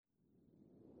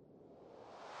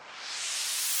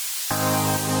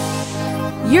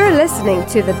You're listening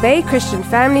to the Bay Christian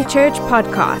Family Church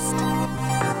podcast.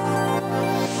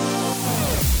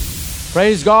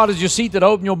 Praise God. As you're seated,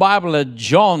 open your Bible at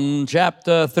John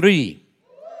chapter 3.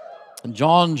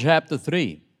 John chapter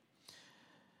 3.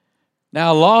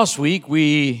 Now, last week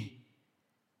we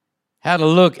had a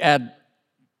look at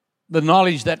the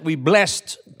knowledge that we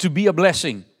blessed to be a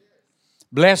blessing.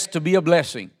 Blessed to be a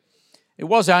blessing. It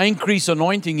was our increase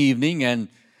anointing evening, and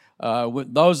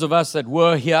with those of us that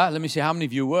were here, let me see how many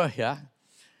of you were here.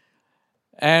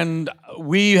 And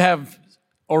we have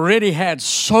already had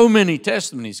so many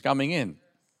testimonies coming in.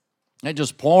 They're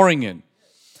just pouring in.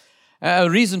 The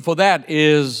reason for that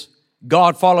is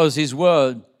God follows His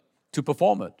word to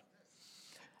perform it.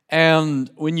 And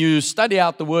when you study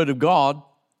out the Word of God,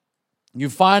 you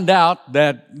find out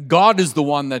that God is the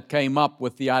one that came up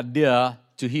with the idea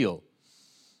to heal.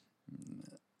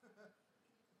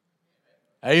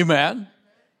 Amen.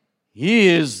 He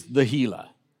is the healer.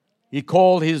 He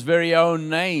called His very own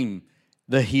name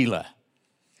the healer.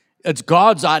 It's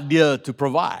God's idea to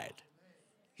provide.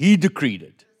 He decreed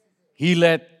it. He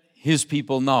let His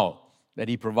people know that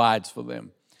He provides for them.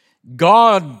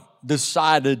 God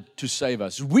decided to save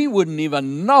us. We wouldn't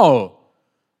even know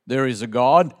there is a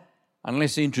God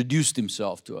unless He introduced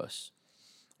Himself to us.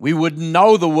 We wouldn't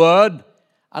know the Word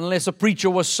unless a preacher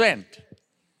was sent.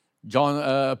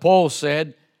 Paul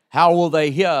said, how will they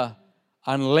hear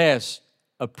unless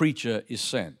a preacher is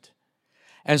sent?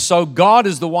 And so God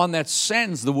is the one that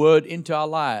sends the Word into our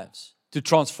lives to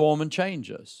transform and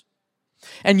change us.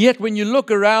 And yet when you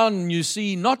look around and you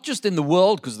see, not just in the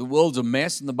world, because the world's a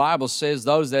mess, and the Bible says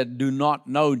those that do not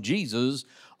know Jesus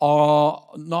are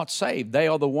not saved. They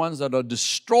are the ones that are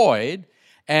destroyed,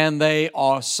 and they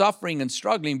are suffering and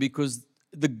struggling because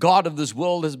the God of this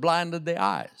world has blinded their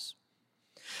eyes.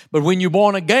 But when you're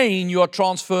born again, you are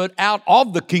transferred out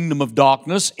of the kingdom of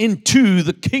darkness into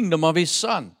the kingdom of His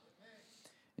Son.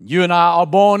 You and I are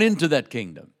born into that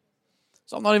kingdom.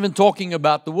 So I'm not even talking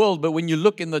about the world, but when you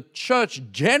look in the church,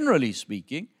 generally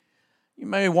speaking, you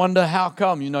may wonder how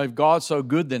come, if God's so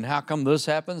good, then how come this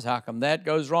happens? How come that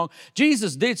goes wrong?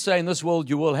 Jesus did say in this world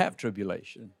you will have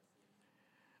tribulation.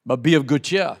 But be of good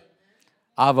cheer.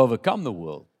 I've overcome the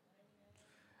world.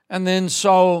 And then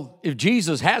so if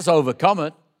Jesus has overcome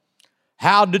it,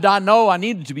 how did I know I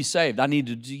needed to be saved? I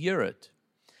needed to hear it.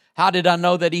 How did I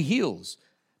know that He heals?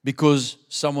 Because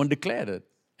someone declared it,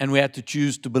 and we had to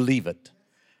choose to believe it.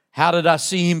 How did I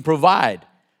see Him provide?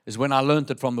 Is when I learned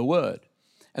it from the Word.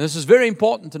 And this is very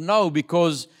important to know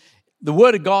because the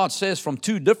Word of God says from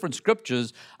two different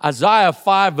scriptures. Isaiah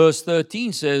 5 verse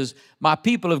 13 says, my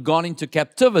people have gone into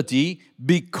captivity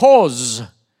because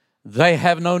they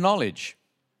have no knowledge.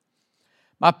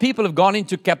 My people have gone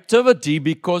into captivity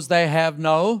because they have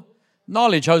no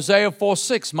knowledge. Hosea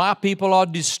 4:6, my people are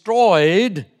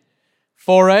destroyed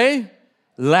for a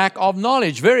lack of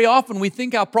knowledge. Very often we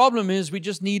think our problem is we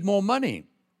just need more money.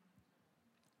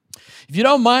 If you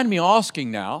don't mind me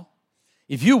asking now,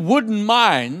 if you wouldn't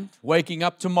mind waking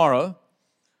up tomorrow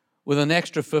with an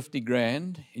extra 50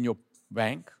 grand in your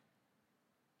bank,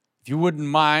 if you wouldn't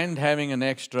mind having an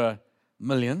extra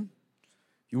 $1,000,000,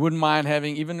 you wouldn't mind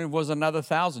having, even if it was another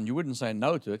 1,000, you wouldn't say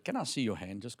no to it. Can I see your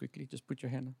hand just quickly? Just put your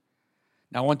hand up.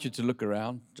 Now I want you to look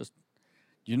around.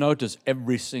 You notice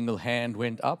every single hand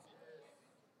went up?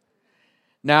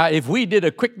 Now if we did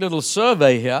a quick little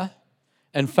survey here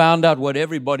and found out what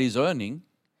everybody's earning,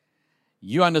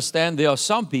 you understand there are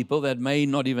some people that may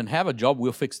not even have a job.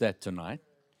 We'll fix that tonight.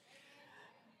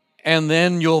 And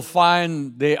then you'll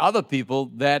find there are other people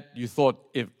that you thought,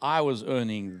 if I was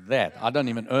earning that, I don't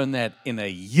even earn that in a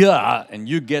year, and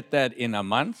you get that in a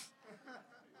month.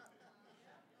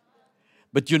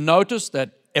 But you notice that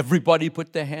everybody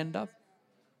put their hand up.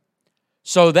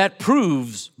 So that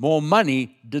proves more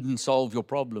money didn't solve your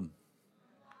problem.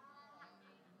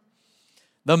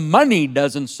 The money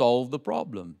doesn't solve the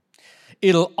problem.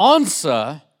 It'll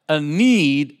answer a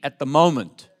need at the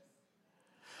moment.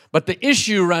 But the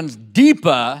issue runs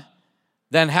deeper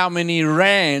than how many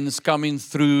rands coming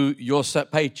through your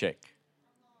paycheck.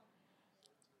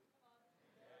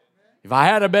 If I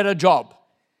had a better job,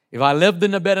 if I lived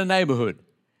in a better neighborhood,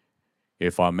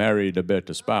 if I married a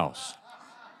better spouse.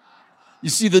 You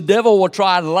see, the devil will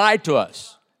try and lie to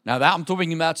us. Now, that I'm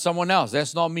talking about someone else.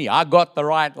 That's not me. I got the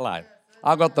right life.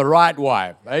 I got the right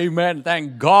wife. Amen.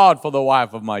 Thank God for the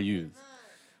wife of my youth.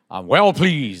 I'm well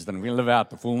pleased, and we live out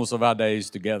the fullness of our days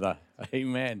together.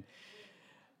 Amen.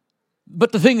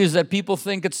 But the thing is that people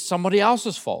think it's somebody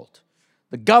else's fault.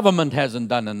 The government hasn't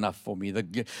done enough for me.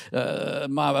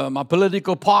 My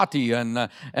political party and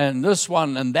this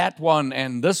one and that one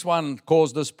and this one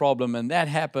caused this problem and that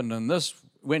happened and this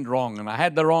went wrong, and I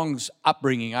had the wrong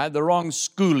upbringing, I had the wrong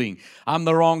schooling, I'm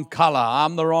the wrong color,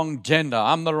 I'm the wrong gender,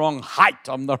 I'm the wrong height,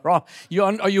 I'm the wrong...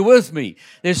 Are you with me?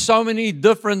 There's so many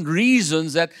different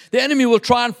reasons that the enemy will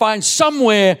try and find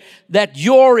somewhere that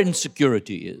your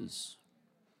insecurity is.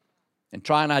 And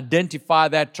try and identify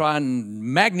that, try and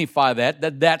magnify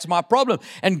that's my problem.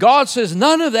 And God says,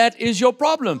 none of that is your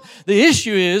problem. The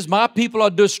issue is, my people are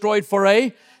destroyed for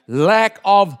a lack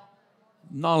of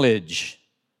knowledge.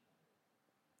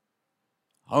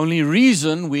 Only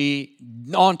reason we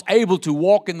aren't able to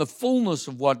walk in the fullness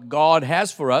of what God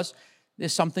has for us,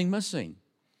 there's something missing.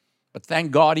 But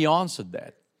thank God He answered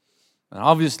that. And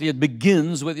obviously it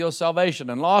begins with your salvation.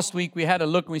 And last week we had a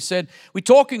look and we said, we're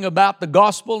talking about the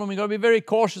gospel, and we've got to be very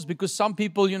cautious because some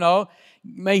people,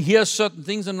 may hear certain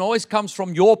things, and it always comes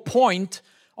from your point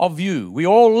of view. We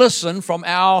all listen from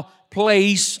our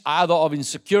place either of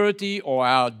insecurity or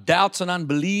our doubts and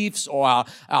unbeliefs or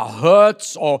our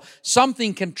hurts, or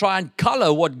something can try and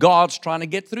color what God's trying to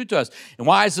get through to us. And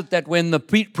why is it that when the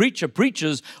preacher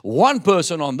preaches, one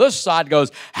person on this side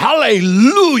goes,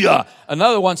 hallelujah,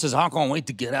 another one says, I can't wait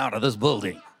to get out of this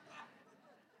building?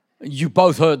 You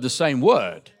both heard the same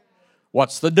word.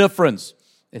 What's the difference?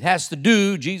 It has to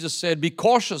do, Jesus said, be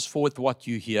cautious with what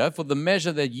you hear, for the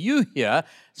measure that you hear,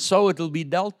 so it will be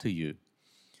dealt to you.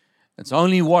 It's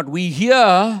only what we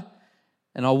hear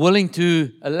and are willing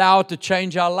to allow to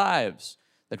change our lives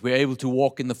that we're able to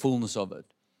walk in the fullness of it.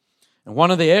 And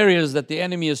one of the areas that the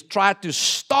enemy has tried to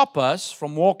stop us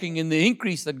from walking in the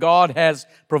increase that God has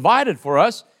provided for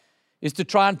us is to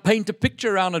try and paint a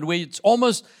picture around it where it's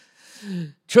almost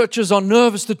churches are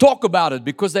nervous to talk about it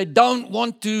because they don't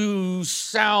want to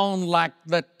sound like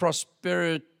that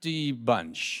prosperity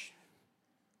bunch.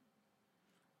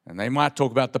 And they might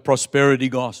talk about the prosperity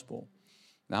gospel.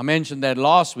 Now, I mentioned that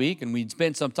last week, and we'd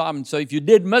spent some time. And so if you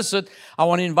did miss it, I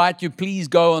want to invite you, please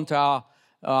go onto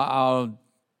our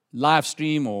live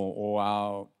stream or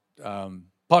our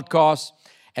podcast,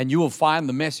 and you will find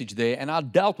the message there. And I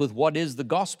dealt with what is the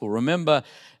gospel. Remember,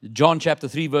 John chapter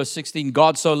 3, verse 16,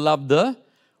 God so loved the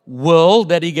world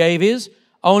that He gave His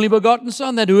only begotten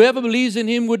Son, that whoever believes in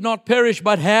Him would not perish,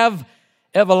 but have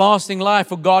everlasting life.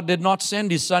 For God did not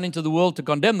send His Son into the world to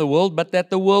condemn the world, but that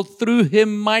the world through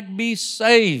Him might be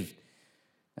saved.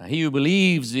 Now, he who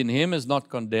believes in Him is not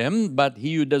condemned, but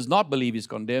he who does not believe is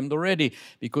condemned already,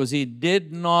 because he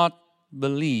did not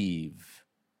believe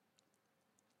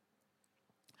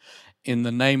in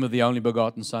the name of the only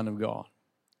begotten Son of God.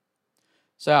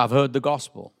 Say, I've heard the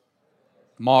gospel.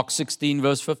 Mark 16,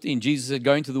 verse 15, Jesus said,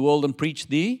 go into the world and preach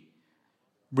the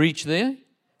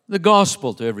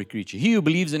gospel to every creature. He who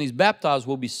believes and is baptized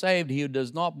will be saved. He who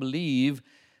does not believe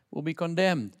will be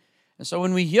condemned. And so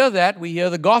when we hear that, we hear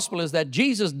the gospel is that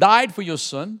Jesus died for your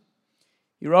sin.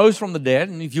 He rose from the dead.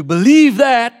 And if you believe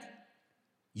that,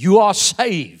 you are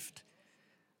saved.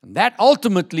 And that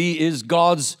ultimately is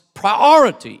God's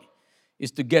priority, is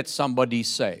to get somebody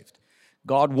saved.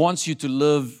 God wants you to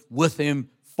live with Him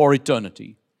for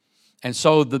eternity. And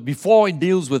so before He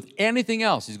deals with anything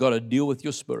else, He's got to deal with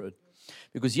your spirit.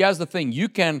 Because here's the thing, you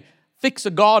can fix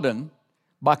a garden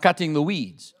by cutting the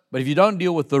weeds. But if you don't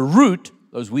deal with the root,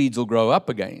 those weeds will grow up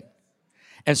again.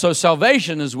 And so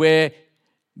salvation is where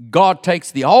God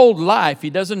takes the old life. He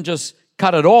doesn't just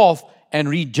cut it off and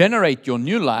regenerate your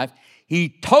new life. He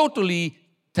totally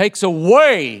takes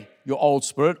away your old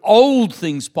spirit. Old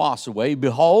things pass away.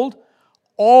 Behold,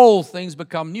 all things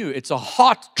become new. It's a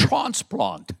heart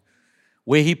transplant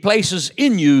where He places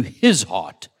in you His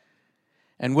heart.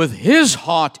 And with His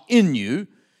heart in you,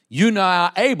 you now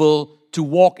are able to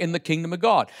walk in the kingdom of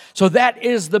God. So that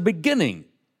is the beginning.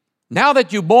 Now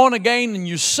that you're born again and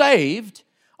you're saved,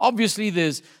 obviously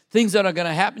there's things that are going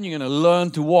to happen. You're going to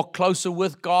learn to walk closer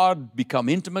with God, become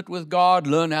intimate with God,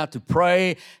 learn how to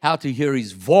pray, how to hear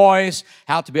His voice,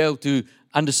 how to be able to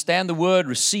understand the Word,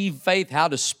 receive faith, how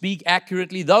to speak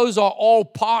accurately. Those are all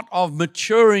part of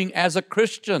maturing as a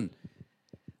Christian.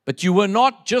 But you were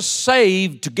not just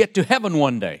saved to get to heaven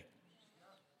one day.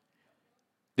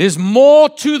 There's more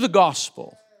to the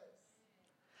gospel.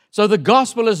 So the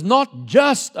gospel is not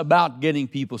just about getting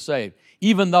people saved,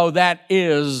 even though that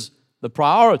is the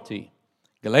priority.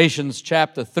 Galatians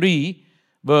chapter 3,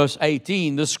 verse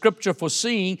 18, the scripture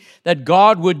foreseeing that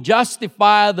God would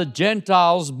justify the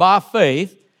Gentiles by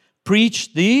faith,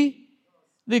 preached the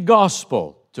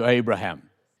gospel to Abraham.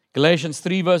 Galatians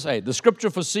 3 verse 8, the scripture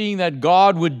foreseeing that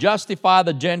God would justify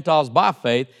the Gentiles by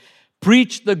faith,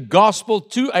 preached the gospel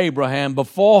to Abraham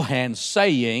beforehand,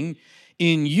 saying,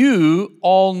 in you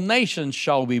all nations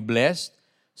shall be blessed.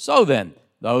 So then,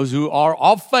 those who are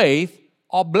of faith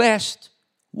are blessed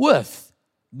with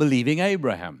believing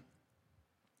Abraham.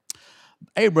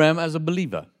 Abraham as a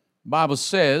believer. The Bible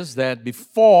says that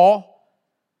before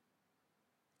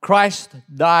Christ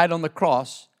died on the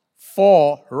cross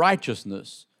for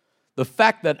righteousness, the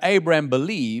fact that Abraham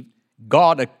believed,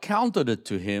 God accounted it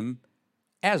to him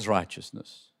as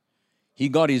righteousness. He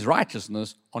got his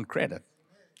righteousness on credit.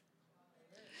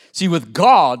 See, with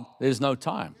God, there's no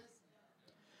time.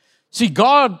 See,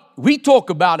 God, we talk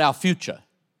about our future.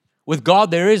 With God,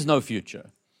 there is no future.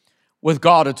 With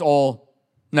God, it's all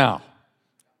now,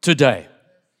 today.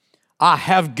 I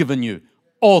have given you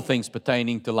all things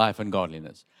pertaining to life and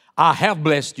godliness. I have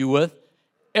blessed you with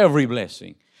every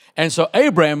blessing. And so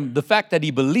Abraham, the fact that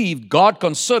he believed, God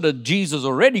considered Jesus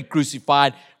already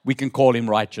crucified, we can call him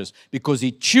righteous because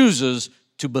he chooses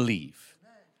to believe.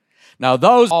 Now,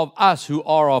 those of us who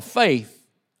are of faith,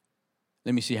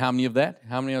 let me see how many of that.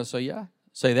 How many of us say, yeah?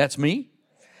 Say, that's me.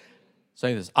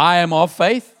 Say this. I am of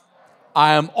faith.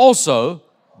 I am also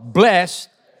blessed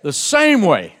the same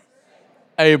way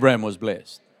Abraham was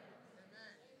blessed.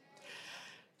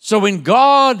 So when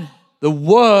God, the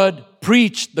Word,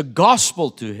 preached the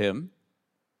gospel to him,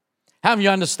 how many of you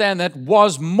understand that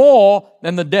was more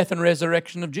than the death and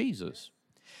resurrection of Jesus?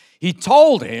 He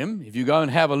told him, if you go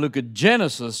and have a look at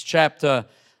Genesis chapter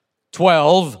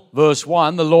 12, verse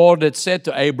 1, the Lord had said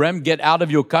to Abraham, get out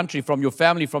of your country, from your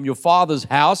family, from your father's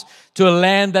house, to a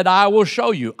land that I will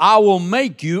show you. I will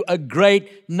make you a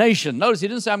great nation. Notice he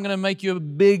didn't say, I'm going to make you a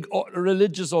big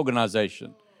religious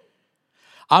organization.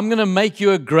 I'm going to make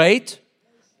you a great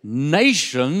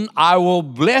nation. I will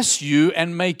bless you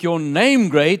and make your name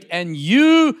great, and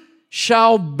you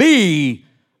shall be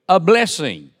a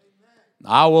blessing.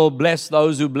 I will bless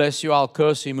those who bless you. I'll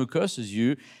curse him who curses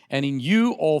you. And in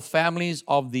you all families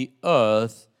of the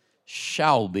earth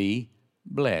shall be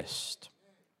blessed.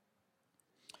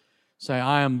 Say,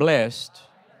 I am blessed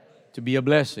to be a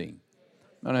blessing.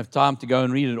 I don't have time to go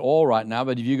and read it all right now,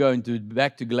 but if you go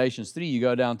back to Galatians 3, you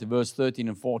go down to verse 13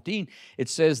 and 14, it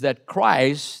says that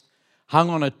Christ hung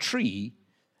on a tree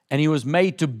and he was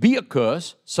made to be a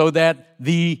curse so that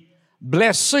the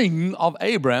blessing of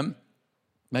Abraham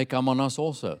may come on us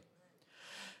also.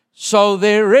 So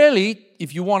there really,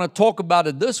 if you want to talk about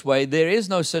it this way, there is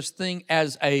no such thing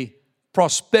as a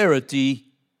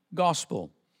prosperity gospel.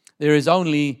 There is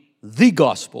only the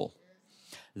gospel.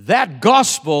 That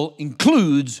gospel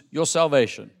includes your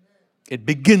salvation. It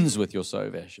begins with your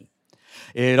salvation.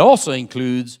 It also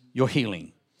includes your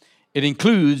healing. It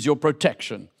includes your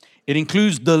protection. It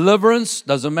includes deliverance.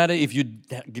 Doesn't matter if you've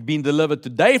been delivered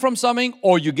today from something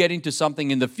or you get into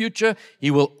something in the future. He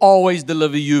will always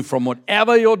deliver you from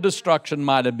whatever your destruction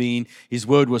might have been. His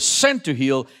word was sent to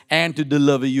heal and to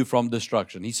deliver you from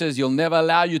destruction. He says he'll never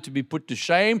allow you to be put to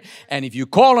shame. And if you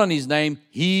call on his name,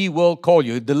 he will call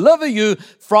you. He'll deliver you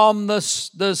from the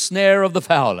snare of the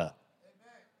fowler.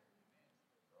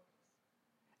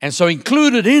 And so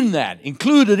included in that,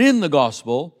 included in the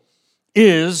gospel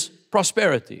is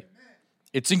prosperity.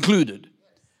 It's included.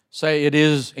 Say, it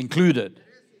is included.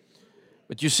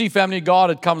 But you see, family of God,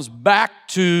 it comes back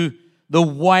to the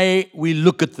way we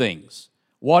look at things.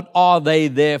 What are they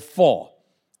there for?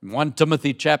 In 1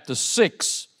 Timothy chapter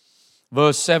 6,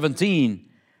 verse 17,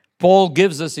 Paul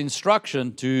gives us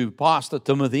instruction to Pastor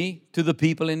Timothy, to the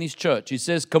people in his church. He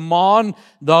says, command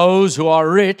those who are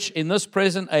rich in this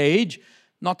present age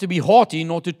not to be haughty,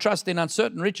 nor to trust in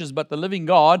uncertain riches, but the living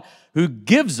God who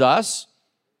gives us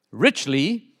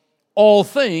richly all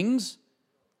things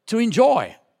to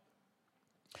enjoy.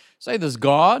 Say this,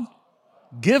 God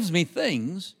gives me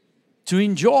things to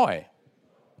enjoy.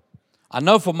 I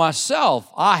know for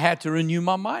myself, I had to renew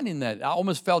my mind in that. I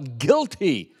almost felt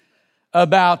guilty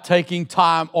about taking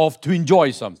time off to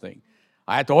enjoy something.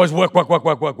 I had to always work,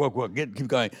 keep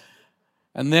going.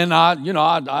 And then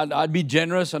I'd be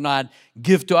generous and I'd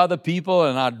give to other people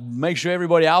and I'd make sure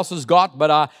everybody else has got,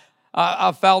 but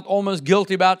I felt almost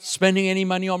guilty about spending any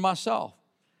money on myself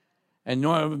and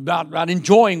about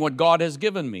enjoying what God has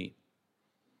given me.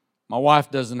 My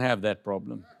wife doesn't have that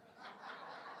problem.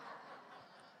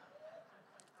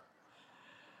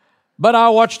 But I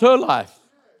watched her life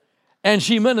and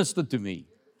she ministered to me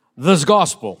this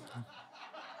gospel.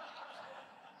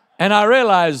 And I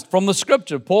realized from the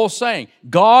scripture, Paul's saying,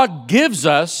 God gives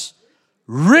us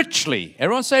richly.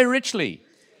 Everyone say richly.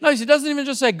 No, he doesn't even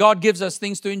just say God gives us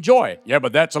things to enjoy. Yeah,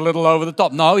 but that's a little over the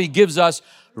top. No, he gives us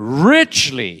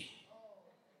richly.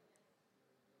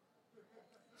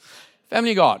 Family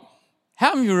of God,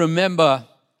 how many of you remember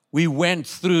we went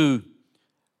through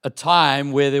a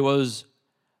time where there was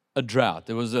a drought?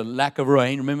 There was a lack of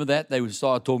rain. Remember that? They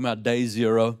started talking about day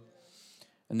 0.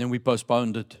 And then we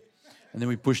postponed it. And then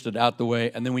we pushed it out the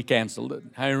way. And then we canceled it.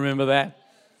 How do you remember that?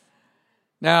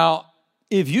 Now,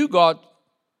 if you got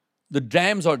the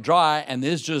dams are dry and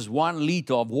there's just 1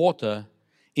 liter of water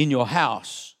in your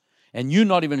house, and you're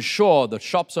not even sure the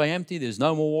shops are empty, there's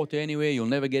no more water anywhere, you'll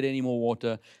never get any more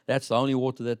water, that's the only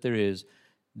water that there is,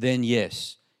 then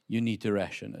yes, you need to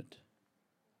ration it.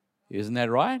 Isn't that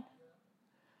right?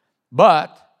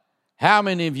 But how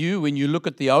many of you, when you look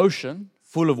at the ocean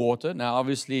full of water, now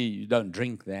obviously you don't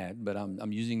drink that, but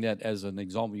I'm using that as an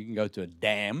example. You can go to a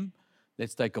dam.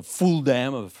 Let's take a full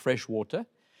dam of fresh water,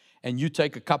 and you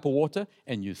take a cup of water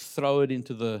and you throw it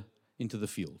into the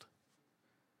field.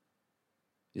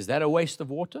 Is that a waste of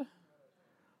water?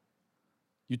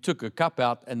 You took a cup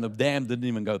out and the dam didn't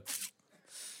even go,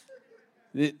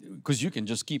 because you can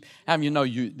just keep,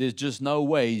 there's just no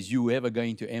ways you're ever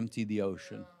going to empty the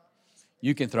ocean.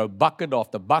 You can throw bucket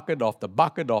after bucket after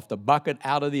bucket after bucket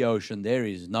out of the ocean. There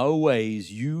is no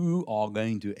ways you are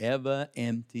going to ever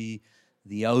empty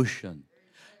the ocean.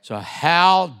 So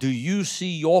how do you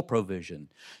see your provision?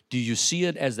 Do you see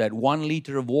it as that 1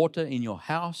 liter of water in your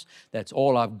house? That's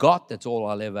all I've got. That's all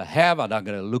I'll ever have. I'm not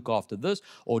going to look after this.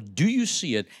 Or do you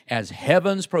see it as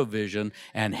heaven's provision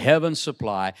and heaven's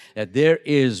supply, that there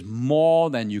is more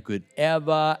than you could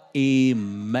ever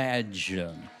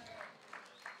imagine?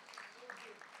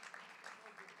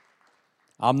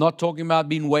 I'm not talking about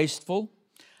being wasteful.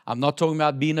 I'm not talking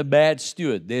about being a bad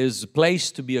steward. There's a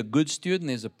place to be a good steward, and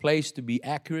there's a place to be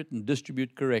accurate and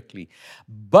distribute correctly.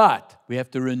 But we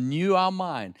have to renew our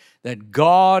mind that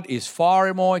God is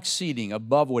far more exceeding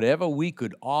above whatever we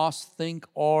could ask, think,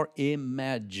 or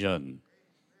imagine.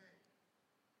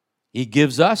 He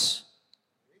gives us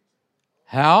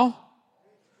how?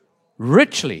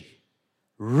 Richly.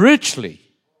 Richly.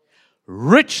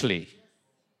 Richly.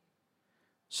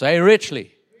 Say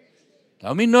richly.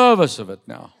 Don't be nervous of it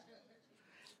now.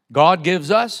 God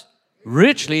gives us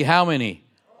richly how many?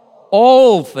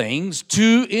 All things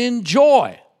to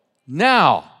enjoy.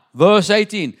 Now, verse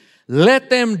 18, let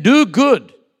them do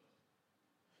good.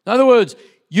 In other words,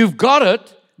 you've got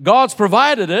it, God's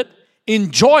provided it,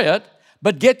 enjoy it,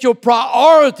 but get your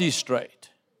priorities straight.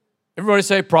 Everybody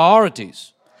say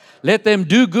priorities. Let them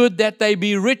do good that they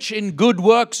be rich in good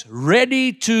works,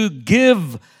 ready to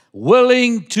give,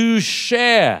 willing to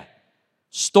share,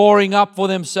 storing up for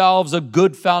themselves a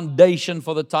good foundation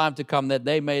for the time to come, that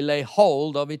they may lay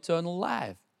hold of eternal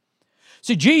life.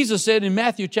 See, Jesus said in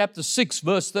Matthew chapter 6,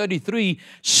 verse 33,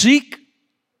 seek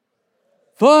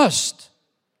first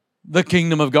the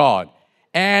kingdom of God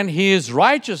and His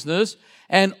righteousness,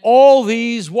 and all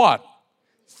these what?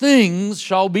 Things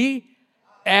shall be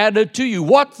added to you.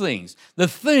 What things? The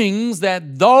things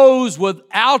that those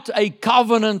without a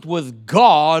covenant with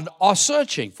God are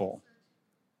searching for.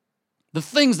 The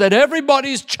things that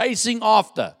everybody's chasing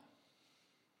after.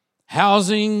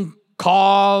 Housing,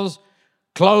 cars,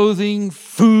 clothing,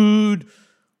 food.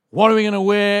 What are we going to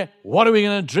wear? What are we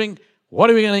going to drink? What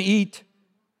are we going to eat?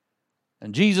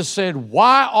 And Jesus said,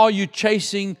 why are you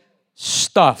chasing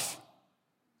stuff?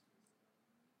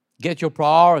 Get your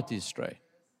priorities straight.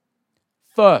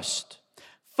 First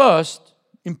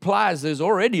implies there's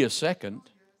already a second.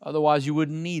 Otherwise, you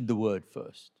wouldn't need the word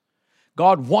first.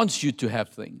 God wants you to have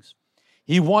things.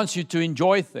 He wants you to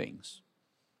enjoy things.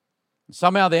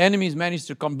 Somehow the enemy's managed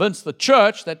to convince the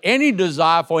church that any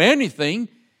desire for anything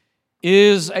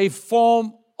is a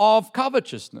form of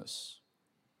covetousness.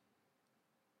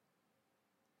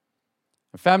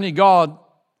 Family, God,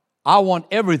 I want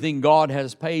everything God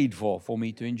has paid for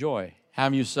me to enjoy. How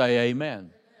many of you say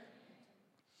amen?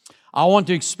 I want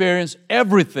to experience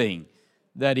everything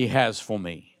that He has for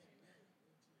me.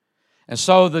 And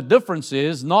so the difference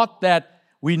is not that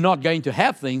we're not going to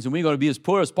have things and we're going to be as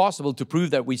poor as possible to prove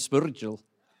that we're spiritual.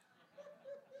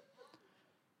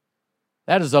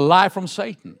 That is a lie from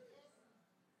Satan.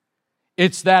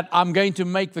 It's that I'm going to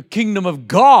make the kingdom of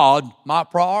God my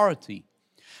priority.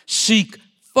 Seek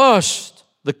first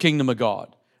the kingdom of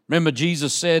God. Remember,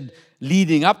 Jesus said,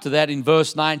 leading up to that in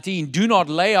verse 19, do not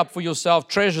lay up for yourself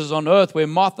treasures on earth where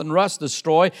moth and rust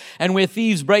destroy and where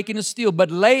thieves break in and steal, but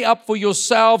lay up for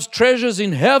yourselves treasures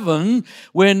in heaven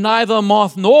where neither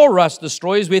moth nor rust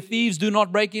destroys, where thieves do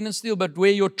not break in and steal, but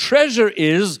where your treasure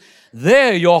is,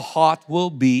 there your heart will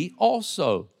be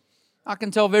also. I can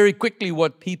tell very quickly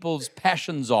what people's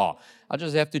passions are. I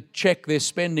just have to check their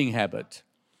spending habit.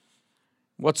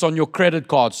 What's on your credit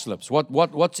card slips?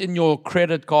 What's in your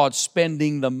credit card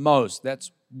spending the most? That's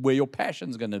where your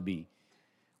passion's going to be.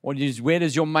 Where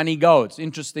does your money go? It's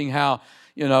interesting how,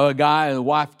 the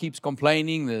wife keeps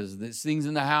complaining. There's things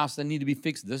in the house that need to be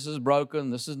fixed. This is broken.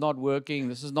 This is not working.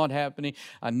 This is not happening.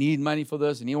 I need money for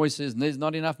this. And he always says, there's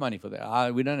not enough money for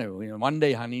that. We don't have. One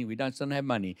day, honey, we don't have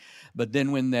money. But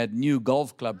then when that new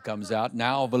golf club comes out,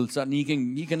 now all of a sudden he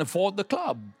can afford the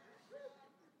club.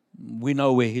 We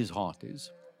know where his heart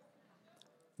is.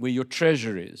 Where your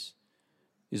treasure is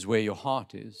where your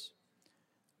heart is.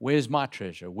 Where's my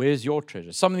treasure? Where's your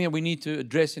treasure? Something that we need to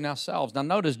address in ourselves. Now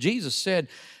notice Jesus said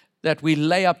that we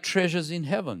lay up treasures in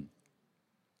heaven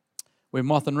where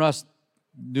moth and rust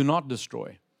do not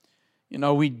destroy.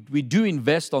 We do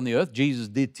invest on the earth. Jesus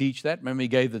did teach that. Remember, he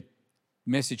gave the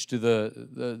message to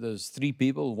those 3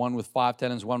 people, one with 5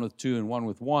 talents, one with 2, and one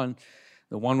with 1.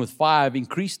 The one with 5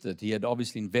 increased it. He had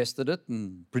obviously invested it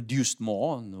and produced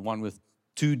more. And the one with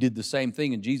 2 did the same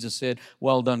thing. And Jesus said,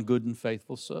 well done, good and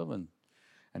faithful servant.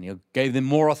 And he gave them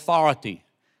more authority.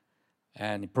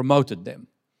 And he promoted them.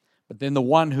 But then the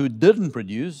one who didn't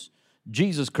produce,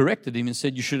 Jesus corrected him and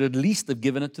said, you should at least have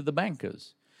given it to the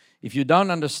bankers. If you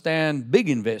don't understand big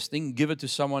investing, give it to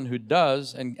someone who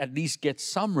does and at least get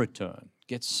some return,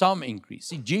 get some increase.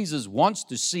 See, Jesus wants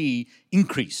to see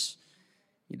increase.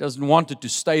 He doesn't want it to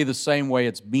stay the same way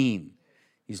it's been.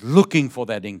 He's looking for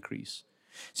that increase.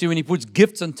 See, when he puts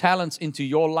gifts and talents into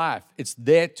your life, it's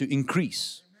there to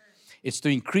increase. It's to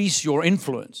increase your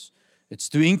influence. It's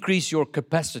to increase your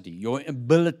capacity, your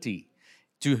ability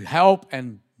to help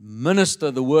and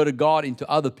minister the Word of God into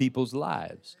other people's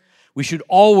lives. We should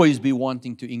always be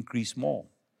wanting to increase more.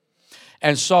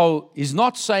 And so he's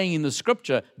not saying in the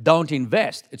Scripture, don't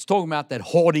invest. It's talking about that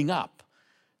hoarding up.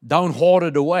 Don't hoard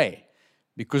it away.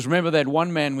 Because remember that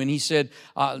one man when he said,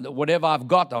 whatever I've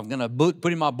got, I'm going to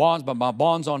put in my barns, but my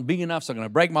barns aren't big enough, so I'm going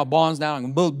to break my barns down. I'm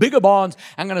going to build bigger barns.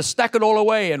 I'm going to stack it all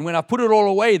away. And when I put it all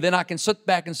away, then I can sit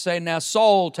back and say, now,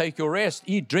 soul, take your rest,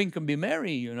 eat, drink, and be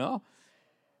merry,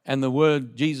 And the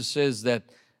word, Jesus says that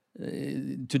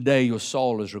today your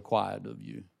soul is required of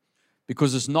you.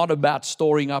 Because it's not about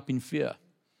storing up in fear.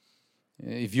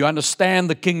 If you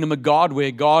understand the kingdom of God, where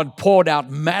God poured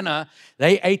out manna,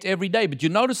 they ate every day. But you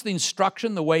notice the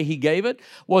instruction, the way he gave it,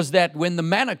 was that when the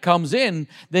manna comes in,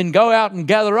 then go out and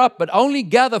gather up, but only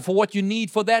gather for what you need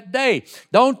for that day.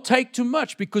 Don't take too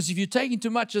much, because if you're taking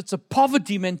too much, it's a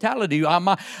poverty mentality.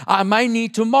 I may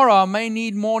need tomorrow, I may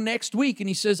need more next week. And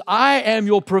he says, I am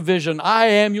your provision, I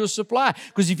am your supply.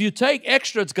 Because if you take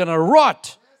extra, it's going to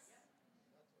rot.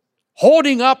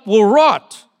 Hoarding up will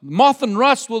rot. Moth and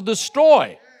rust will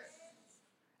destroy.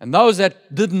 And those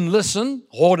that didn't listen,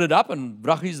 hoarded up, and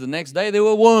brachis the next day, there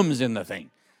were worms in the thing.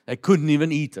 They couldn't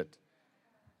even eat it.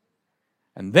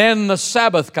 And then the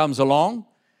Sabbath comes along,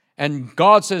 and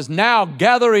God says, now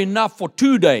gather enough for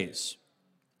 2 days.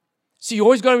 See, you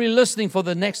always got to be listening for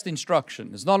the next instruction.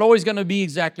 It's not always going to be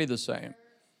exactly the same.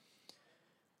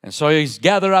 And so he's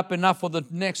gathered up enough for the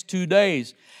next 2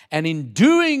 days. And in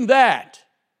doing that,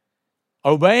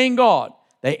 obeying God,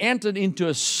 they entered into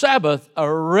a Sabbath, a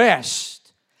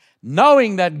rest,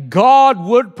 knowing that God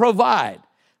would provide.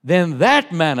 Then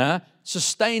that manna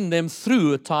sustained them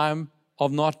through a time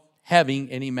of not having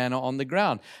any manna on the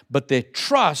ground. But their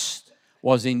trust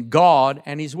was in God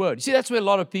and His Word. You see, that's where a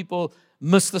lot of people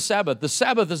miss the Sabbath. The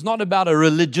Sabbath is not about a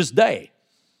religious day.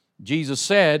 Jesus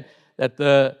said that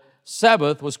the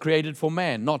Sabbath was created for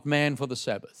man, not man for the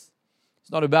Sabbath.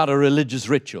 It's not about a religious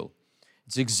ritual.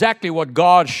 It's exactly what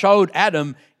God showed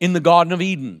Adam in the Garden of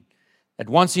Eden. That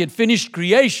once he had finished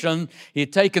creation, he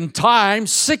had taken time,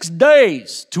 6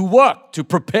 days, to work, to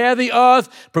prepare the earth,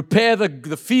 prepare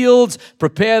the fields,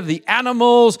 prepare the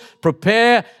animals,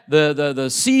 prepare the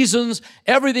seasons.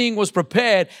 Everything was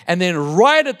prepared. And then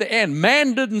right at the end,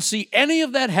 man didn't see any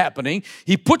of that happening.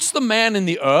 He puts the man in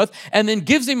the earth and then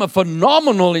gives him a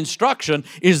phenomenal instruction,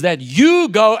 is that you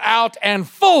go out and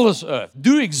fill this earth.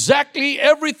 Do exactly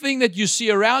everything that you see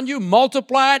around you.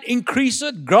 Multiply it, increase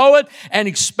it, grow it, and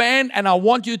expand. And I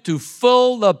want you to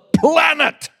fill the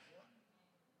planet.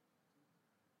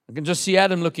 I can just see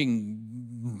Adam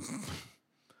looking,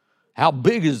 how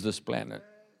big is this planet?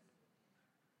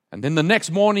 And then the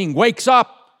next morning wakes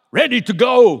up, ready to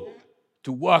go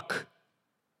to work.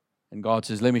 And God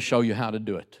says, let me show you how to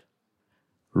do it.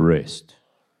 Rest.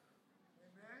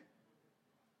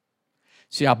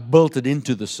 See, I built it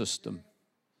into the system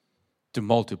to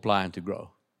multiply and to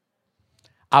grow.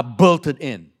 I built it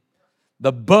in.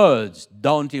 The birds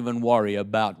don't even worry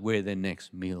about where their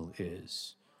next meal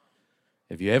is.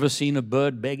 Have you ever seen a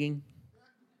bird begging?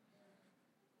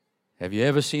 Have you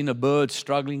ever seen a bird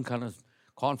struggling, kind of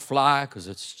can't fly because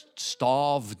it's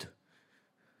starved?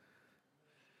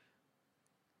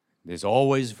 There's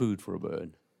always food for a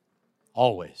bird.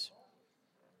 Always.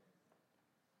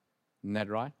 Isn't that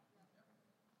right?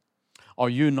 Are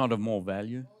you not of more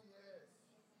value?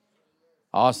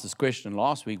 I asked this question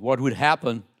last week. What would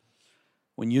happen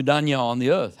when you're done here on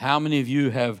the earth? How many of you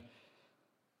have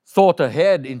thought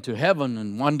ahead into heaven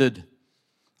and wondered,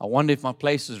 I wonder if my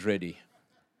place is ready?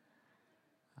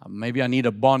 Maybe I need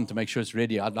a bond to make sure it's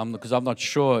ready, because I'm not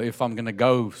sure if I'm going to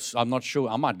go. I'm not sure.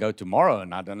 I might go tomorrow,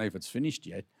 and I don't know if it's finished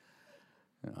yet.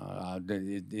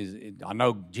 I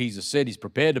know Jesus said He's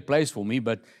prepared a place for me,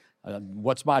 but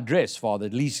what's my address, Father?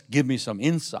 At least give me some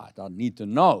insight. I need to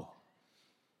know.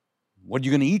 What are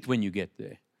you going to eat when you get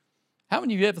there? How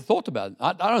many of you ever thought about it?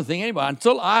 I don't think anybody.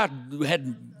 Until I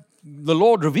had the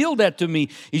Lord revealed that to me,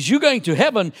 is you going to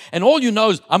heaven, and all you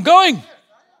know is, I'm going.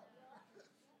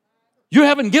 You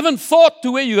haven't given thought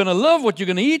to where you're going to live, what you're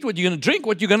going to eat, what you're going to drink,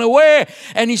 what you're going to wear.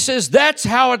 And He says that's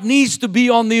how it needs to be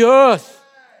on the earth.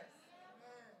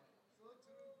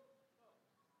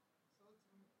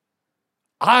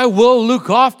 I will look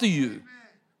after you.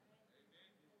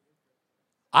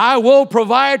 I will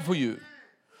provide for you.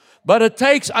 But it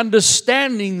takes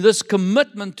understanding this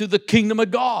commitment to the kingdom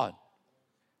of God.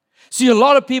 See, a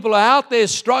lot of people are out there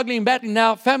struggling, battling.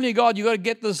 Now, family of God, you've got to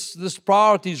get this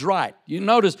priorities right. You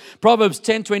notice Proverbs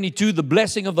 10:22, the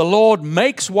blessing of the Lord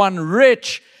makes one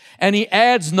rich, and He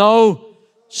adds no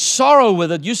sorrow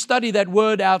with it. You study that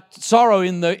word out, sorrow,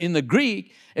 in the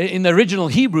Greek, in the original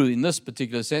Hebrew, in this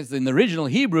particular sense. In the original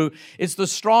Hebrew, it's the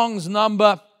Strong's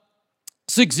number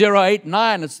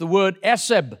 6089. It's the word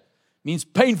eseb. Means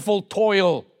painful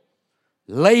toil,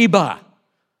 labor,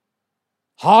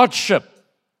 hardship.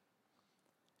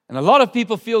 And a lot of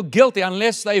people feel guilty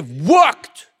unless they've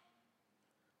worked.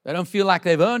 They don't feel like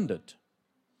they've earned it.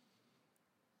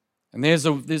 And there's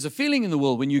a feeling in the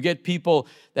world when you get people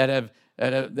that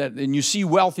and you see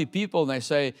wealthy people and they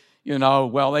say,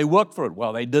 well, they worked for it.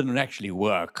 Well, they didn't actually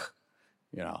work.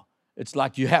 It's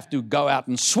like you have to go out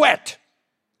and sweat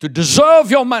to deserve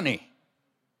your money.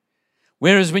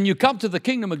 Whereas when you come to the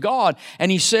kingdom of God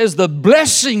and He says the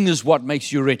blessing is what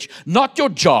makes you rich, not your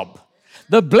job.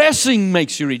 The blessing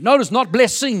makes you rich. Notice, not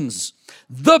blessings.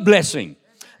 The blessing.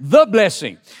 The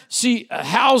blessing. See,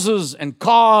 houses and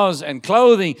cars and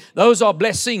clothing, those are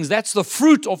blessings. That's the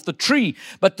fruit of the tree.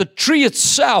 But the tree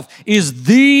itself is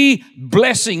the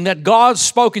blessing that God's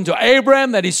spoken to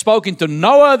Abraham, that He's spoken to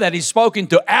Noah, that He's spoken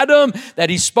to Adam, that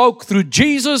He spoke through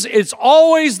Jesus. It's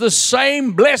always the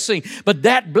same blessing. But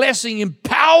that blessing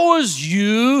empowers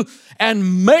you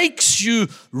and makes you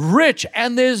rich,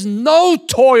 and there's no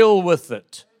toil with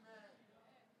it.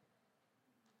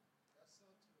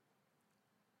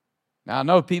 Now, I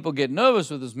know people get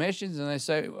nervous with this message, and they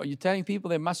say, are you telling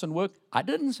people they mustn't work? I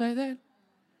didn't say that.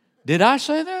 Did I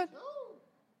say that?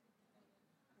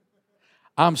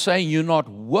 I'm saying you're not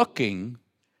working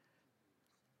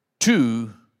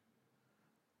to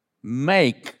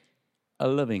make a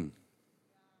living.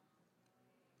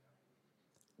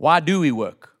 Why do we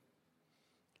work?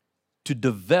 To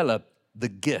develop the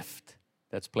gift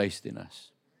that's placed in us.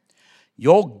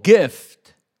 Your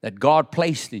gift that God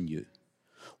placed in you,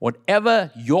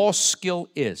 whatever your skill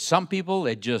is. Some people,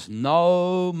 they just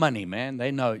know money, man.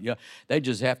 They know, they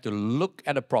just have to look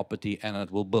at a property and it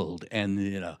will build. And,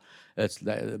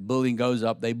 the building goes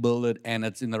up, they build it, and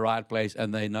it's in the right place,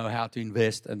 and they know how to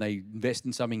invest, and they invest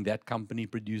in something that company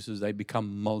produces. They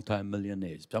become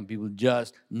multimillionaires. Some people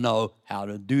just know how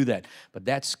to do that. But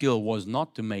that skill was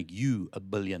not to make you a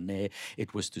billionaire.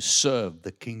 It was to serve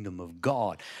the kingdom of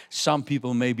God. Some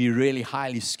people may be really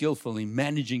highly skillful in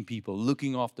managing people,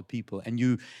 looking after people, and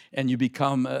you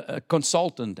become a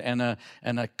consultant and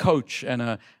a coach and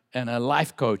a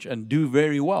life coach and do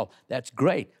very well. That's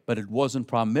great, but it wasn't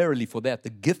primarily for that. The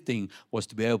gifting was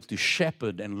to be able to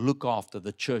shepherd and look after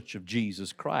the church of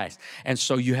Jesus Christ. And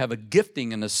so you have a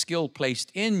gifting and a skill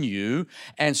placed in you,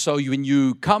 and so when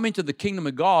you come into the kingdom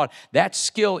of God, that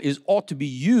skill ought to be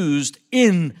used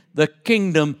in the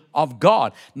kingdom of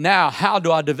God. Now, how do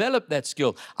I develop that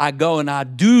skill? I go and I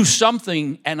do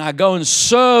something, and I go and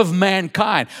serve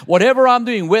mankind. Whatever I'm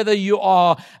doing, whether you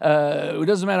are, it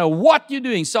doesn't matter what you're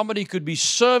doing. Somebody could be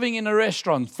serving in a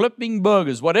restaurant, flipping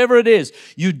burgers, whatever it is.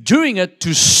 You're doing it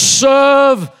to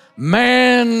serve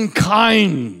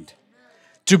mankind.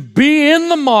 To be in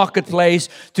the marketplace,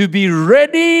 to be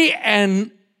ready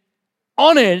and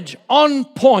on edge, on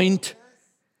point,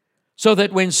 so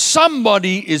that when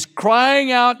somebody is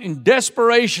crying out in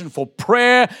desperation for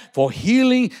prayer, for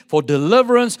healing, for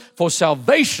deliverance, for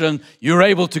salvation, you're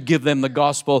able to give them the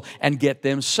gospel and get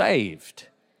them saved.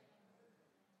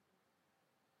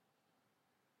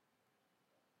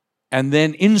 And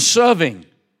then in serving,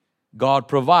 God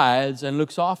provides and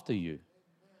looks after you.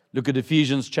 Look at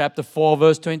Ephesians chapter 4,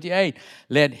 verse 28.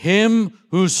 Let him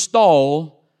who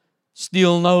stole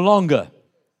steal no longer.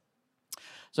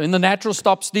 So in the natural,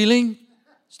 stop stealing.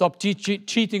 Stop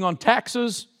cheating on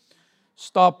taxes.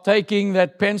 Stop taking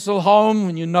that pencil home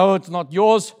when you know it's not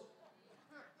yours.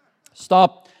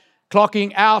 Stop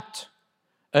clocking out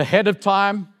ahead of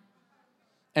time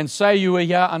and say you were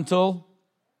here until.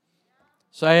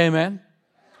 Say amen.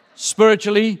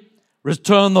 Spiritually,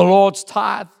 return the Lord's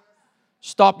tithe.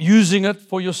 Stop using it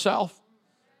for yourself.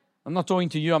 I'm not talking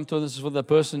to you. I'm talking, this is for the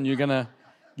person you're going to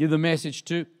give the message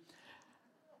to.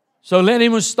 So let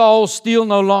him who stole steal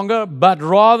no longer, but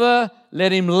rather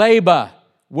let him labor,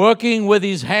 working with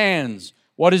his hands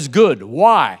what is good.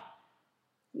 Why?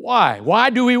 Why?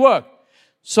 Why do we work?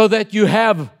 So that you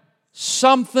have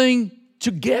something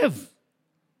to give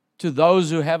to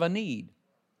those who have a need.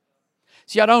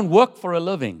 See, I don't work for a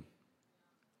living.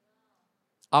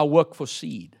 I work for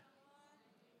seed.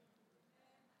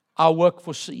 I work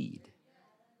for seed.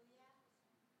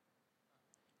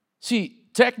 See,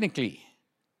 technically,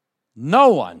 no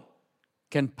one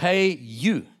can pay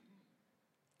you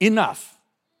enough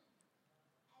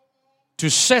to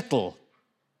settle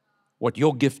what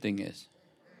your gifting is.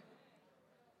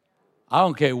 I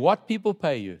don't care what people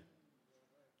pay you.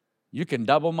 You can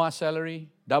double my salary,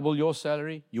 double your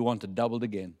salary. You want it doubled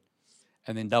again,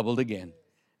 and then doubled again,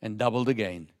 and doubled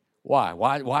again. Why?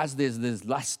 Why is there's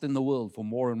lust in the world for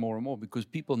more and more and more? Because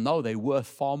people know they're worth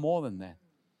far more than that.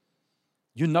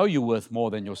 You know you're worth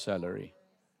more than your salary.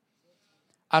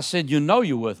 I said, you know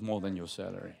you're worth more than your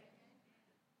salary.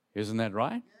 Isn't that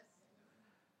right?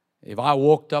 If I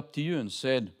walked up to you and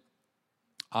said,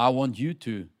 I want you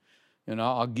to,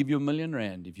 I'll give you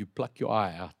R1,000,000 if you pluck your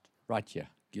eye out right here.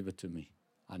 Give it to me.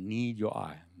 I need your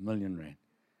eye, R1,000,000.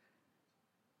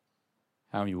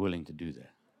 How are you willing to do that?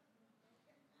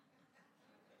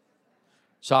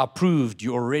 So I proved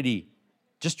you already,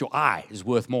 just your eye is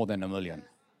worth more than $1,000,000.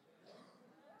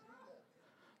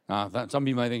 Now, some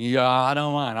people may think, yeah, I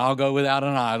don't mind. I'll go without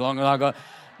an eye as long as I go.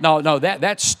 No,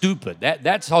 that's stupid.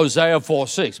 That's Hosea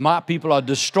 4:6. My people are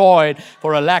destroyed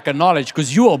for a lack of knowledge,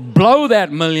 because you will blow that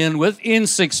 $1,000,000 within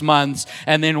 6 months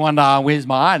and then wonder, where's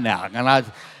my eye now?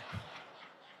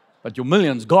 But your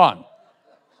 $1,000,000's gone.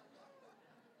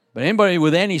 But anybody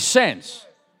with any sense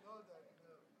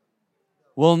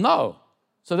will know.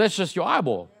 So that's just your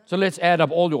eyeball. So let's add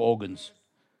up all your organs.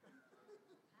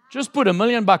 Just put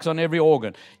 $1,000,000 on every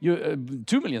organ. You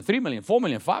 2 million, 3 million, 4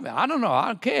 million, 5 million. I don't know. I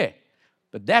don't care.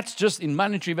 But that's just in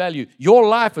monetary value. Your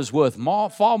life is worth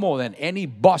far more than any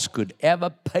boss could ever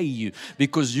pay you,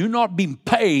 because you're not being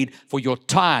paid for your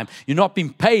time. You're not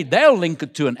being paid. They'll link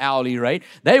it to an hourly rate.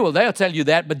 They'll tell you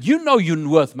that, but you know you're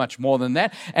worth much more than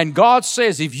that. And God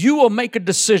says, if you will make a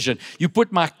decision, you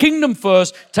put my kingdom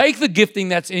first, take the gifting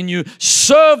that's in you,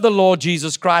 serve the Lord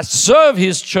Jesus Christ, serve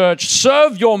His church,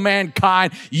 serve your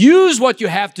mankind, use what you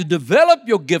have to develop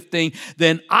your gifting,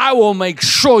 then I will make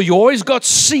sure you always got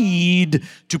seed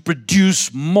to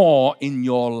produce more in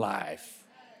your life.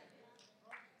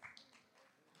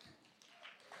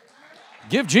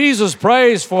 Give Jesus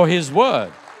praise for His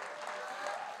word.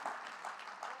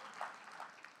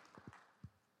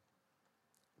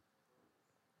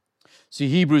 See,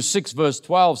 Hebrews 6 verse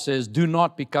 12 says, do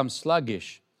not become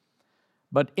sluggish,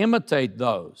 but imitate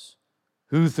those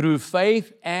who through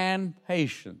faith and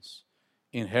patience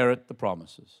inherit the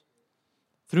promises.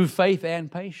 Through faith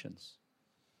and patience.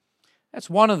 That's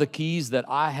one of the keys that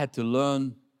I had to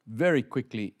learn very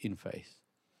quickly in faith,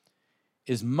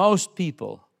 is most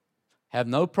people have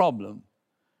no problem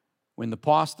when the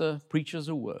pastor preaches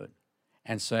a word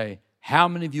and say, how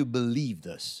many of you believe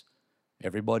this?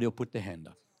 Everybody will put their hand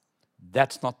up.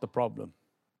 That's not the problem.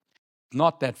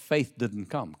 Not that faith didn't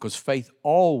come, because faith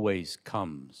always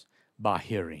comes by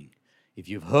hearing. If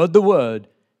you've heard the word,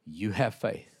 you have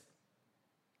faith.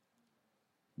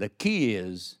 The key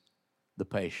is the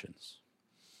patience.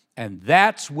 And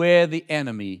that's where the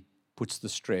enemy puts the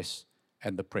stress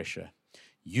and the pressure.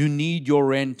 You need your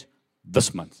rent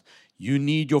this month. You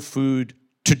need your food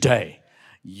today.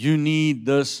 You need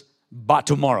this by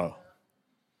tomorrow.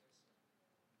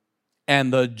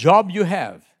 And the job you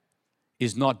have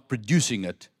is not producing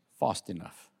it fast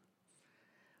enough.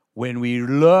 When we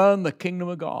learn the kingdom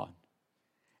of God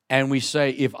and we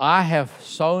say, if I have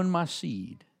sown my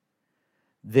seed,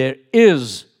 there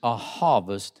is a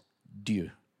harvest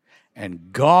due.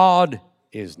 And God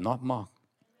is not mocked.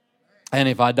 And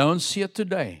if I don't see it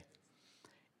today,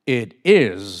 it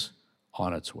is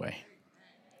on its way.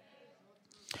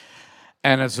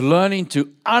 And it's learning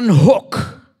to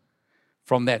unhook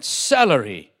from that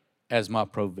salary as my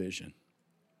provision.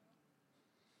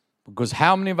 Because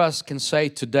how many of us can say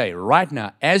today, right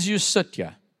now, as you sit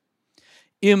here,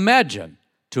 imagine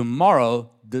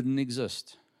tomorrow didn't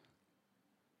exist.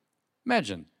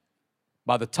 Imagine,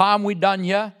 by the time we're done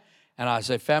here, and I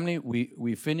say, family,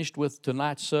 we finished with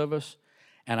tonight's service,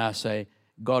 and I say,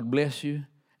 God bless you,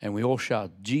 and we all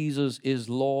shout, Jesus is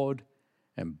Lord,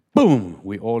 and boom,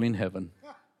 we're all in heaven.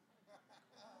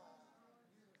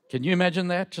 Can you imagine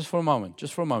that? Just for a moment,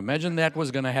 just for a moment. Imagine that was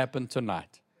going to happen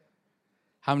tonight.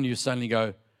 How many of you suddenly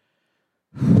go,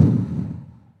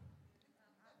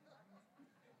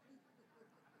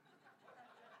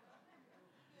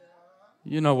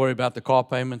 you're not worried about the car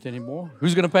payment anymore?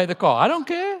 Who's going to pay the car? I don't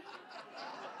care.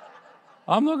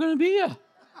 I'm not going to be here.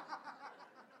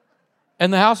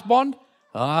 And the house bond?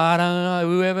 I don't know.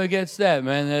 Whoever gets that,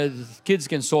 man, the kids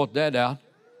can sort that out.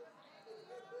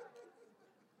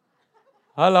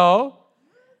 Hello?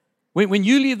 When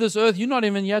you leave this earth, you're not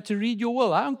even yet to read your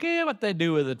will. I don't care what they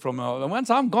do with it from now. Once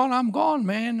I'm gone,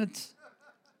 man.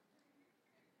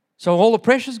 So all the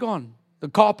pressure's gone. The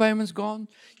car payment's gone.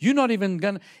 You're not even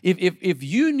going to, if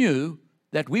you knew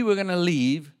that we were going to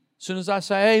leave, as soon as I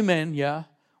say amen, yeah,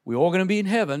 we're all going to be in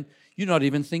heaven, you're not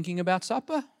even thinking about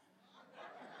supper.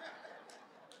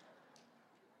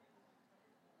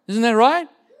 Isn't that right?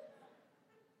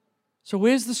 So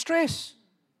where's the stress?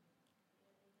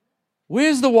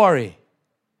 Where's the worry?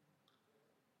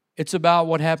 It's about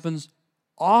what happens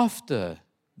after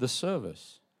the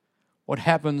service. What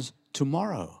happens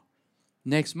tomorrow,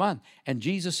 next month. And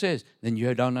Jesus says, then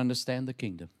you don't understand the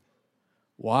kingdom.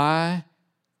 Why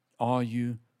are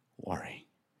you worrying?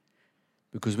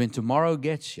 Because when tomorrow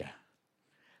gets you,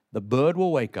 the bird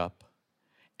will wake up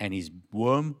and his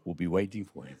worm will be waiting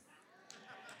for him.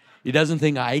 He doesn't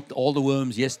think, I ate all the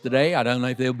worms yesterday. I don't know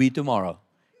if they'll be tomorrow.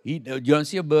 You don't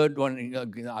see a bird,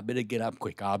 I better get up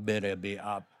quick. I better be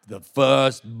up. The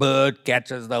first bird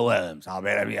catches the worms. I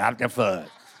better be up the first.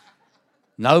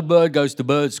 No bird goes to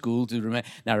bird school to remember.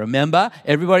 Now remember,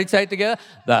 everybody say it together.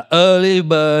 The early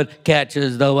bird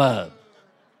catches the worm.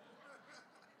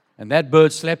 And that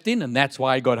bird slept in, and that's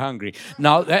why he got hungry.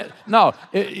 No,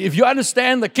 if you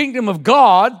understand the kingdom of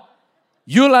God,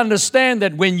 you'll understand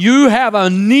that when you have a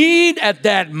need at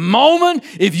that moment,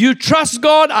 if you trust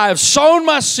God, I have sown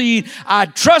my seed, I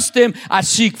trust Him, I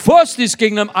seek first His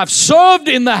kingdom, I've served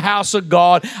in the house of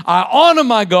God, I honor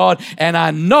my God, and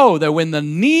I know that when the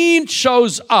need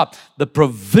shows up, the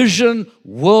provision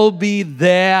will be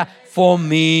there for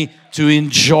me to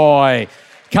enjoy.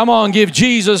 Come on, give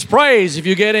Jesus praise if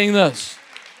you're getting this.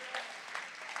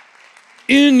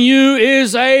 In you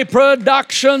is a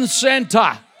production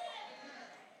center.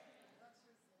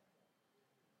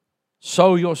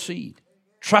 Sow your seed.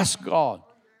 Trust God.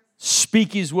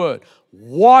 Speak His word.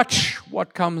 Watch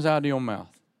what comes out of your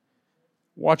mouth.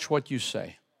 Watch what you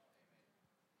say.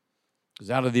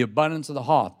 Because out of the abundance of the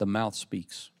heart, the mouth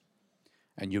speaks.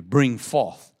 And you bring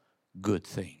forth good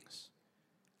things.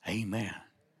 Amen.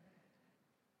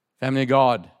 Family of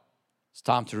God, it's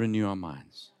time to renew our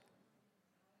minds.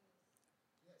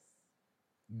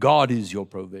 God is your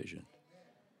provision.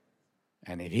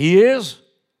 And if He is,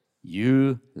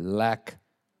 you lack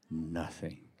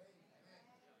nothing.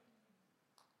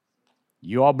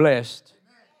 You are blessed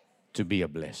to be a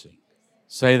blessing.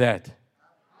 Say that.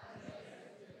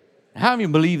 How many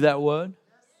believe that word?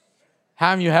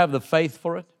 How many have the faith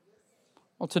for it?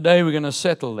 Well, today we're going to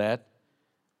settle that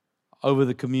over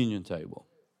the communion table.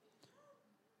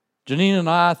 Janine and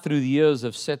I, through the years,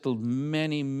 have settled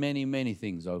many, many, many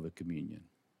things over communion.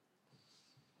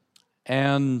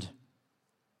 And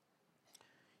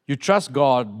you trust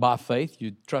God by faith.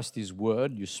 You trust His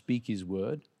word. You speak His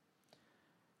word.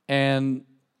 And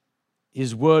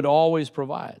His word always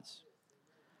provides.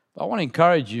 But I want to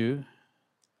encourage you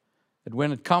that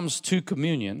when it comes to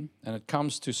communion and it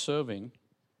comes to serving,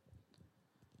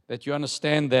 that you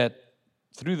understand that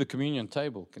through the communion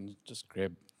table, can you just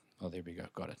grab, oh, there we go,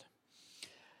 got it.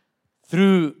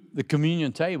 Through the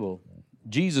communion table,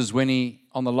 Jesus, when He,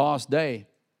 on the last day,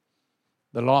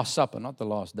 the Last Supper, not the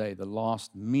last day, the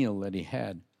last meal that He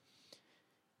had,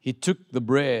 He took the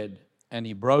bread and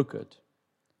He broke it.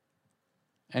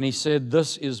 And He said,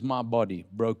 this is my body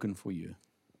broken for you.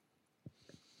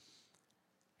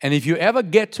 And if you ever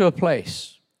get to a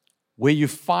place where you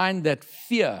find that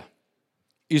fear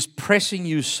is pressing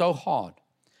you so hard,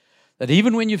 that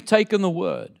even when you've taken the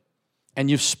word and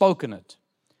you've spoken it,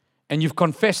 and you've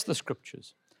confessed the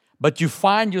scriptures, but you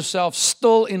find yourself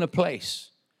still in a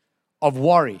place of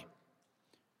worry.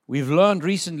 We've learned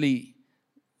recently,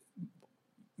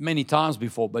 many times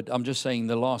before, but I'm just saying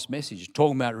the last message,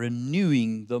 talking about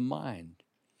renewing the mind.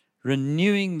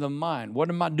 Renewing the mind. What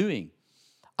am I doing?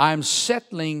 I'm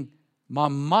settling my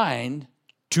mind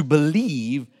to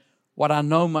believe what I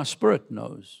know my spirit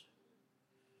knows.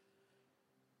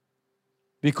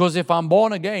 Because if I'm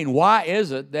born again, why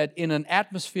is it that in an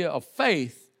atmosphere of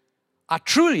faith, I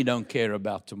truly don't care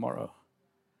about tomorrow?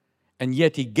 And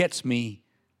yet he gets me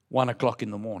 1 o'clock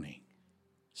in the morning.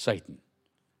 Satan.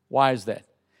 Why is that?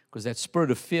 Because that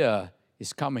spirit of fear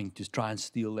is coming to try and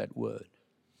steal that word.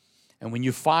 And when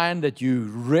you find that you're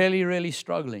really, really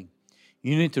struggling,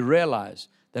 you need to realize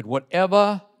that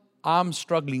whatever I'm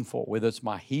struggling for, whether it's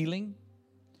my healing,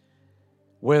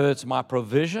 whether it's my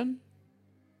provision,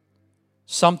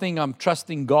 something I'm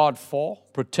trusting God for,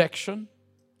 protection,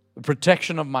 the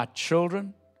protection of my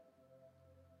children,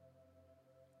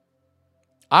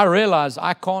 I realize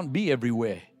I can't be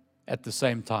everywhere at the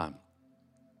same time.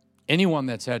 Anyone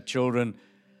that's had children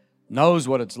knows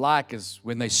what it's like. Is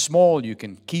when they're small, you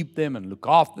can keep them and look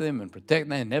after them and protect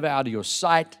them. They're never out of your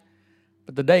sight.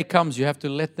 But the day comes, you have to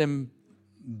let them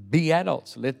be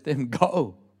adults. Let them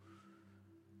go.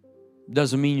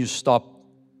 Doesn't mean you stop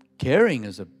caring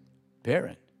as a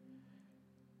parent.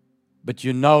 But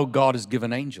you know God has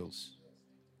given angels.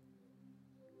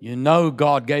 You know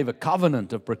God gave a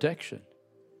covenant of protection.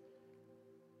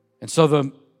 And so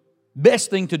the best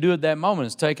thing to do at that moment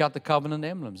is take out the covenant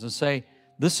emblems and say,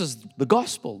 this is the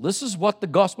gospel. This is what the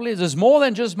gospel is. It's more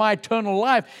than just my eternal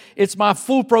life. It's my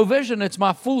full provision. It's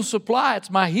my full supply. It's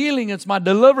my healing. It's my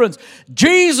deliverance.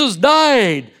 Jesus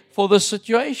died for this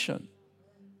situation.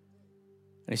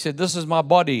 And he said, this is my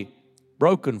body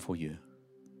broken for you.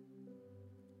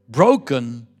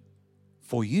 Broken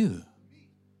for you.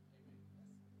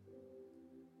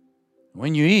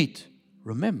 When you eat,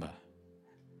 remember.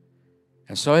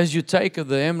 And so as you take of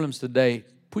the emblems today,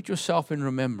 put yourself in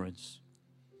remembrance.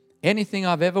 Anything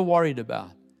I've ever worried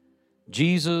about,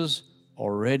 Jesus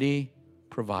already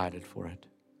provided for it.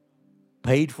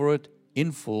 Paid for it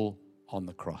in full on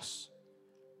the cross.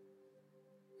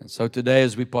 And so today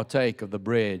as we partake of the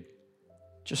bread,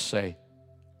 just say,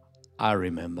 I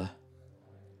remember.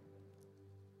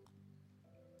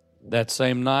 That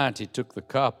same night he took the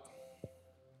cup.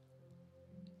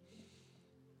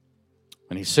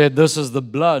 And he said, this is the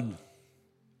blood,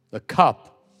 the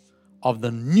cup of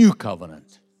the new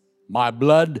covenant. My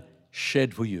blood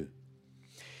shed for you.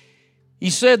 He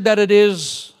said that it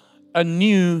is a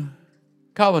new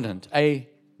covenant, a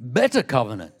better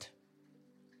covenant.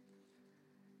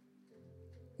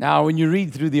 Now, when you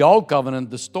read through the old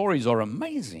covenant, the stories are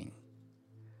amazing.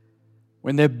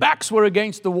 When their backs were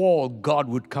against the wall, God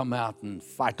would come out and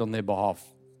fight on their behalf.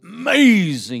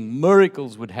 Amazing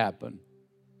miracles would happen.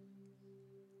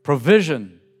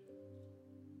 Provision.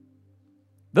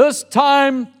 This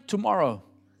time tomorrow,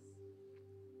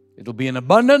 it'll be in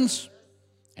abundance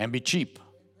and be cheap.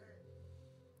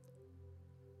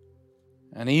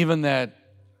 And even that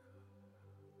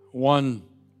one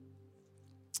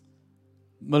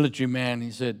military man, he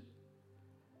said,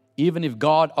 even if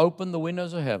God opened the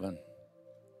windows of heaven,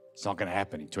 it's not going to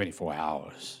happen in 24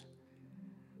 hours.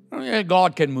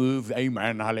 God can move.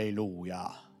 Amen.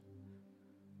 Hallelujah.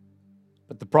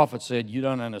 But the prophet said, you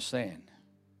don't understand.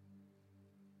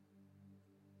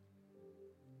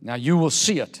 Now you will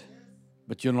see it,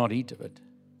 but you'll not eat of it.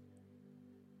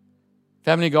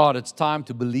 Family God, it's time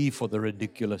to believe for the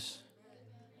ridiculous.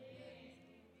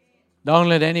 Don't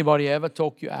let anybody ever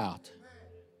talk you out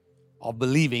of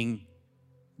believing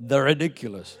the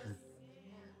ridiculous.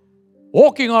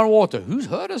 Walking on water. Who's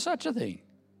heard of such a thing?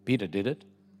 Peter did it.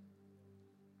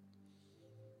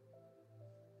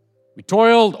 We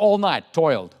toiled all night.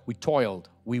 We toiled.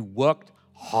 We worked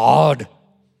hard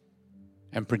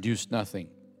and produced nothing.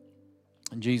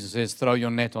 And Jesus says, throw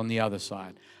your net on the other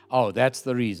side. Oh, that's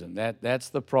the reason. That's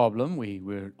the problem.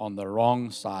 We're on the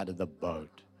wrong side of the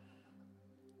boat.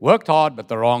 Worked hard, but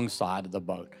the wrong side of the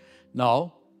boat.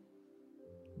 No.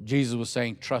 Jesus was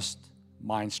saying, trust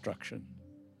my instruction.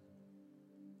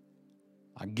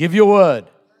 I give you a word.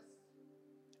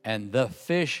 And the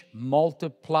fish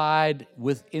multiplied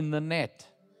within the net,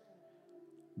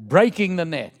 breaking the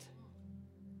net.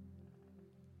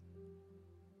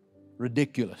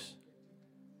 Ridiculous.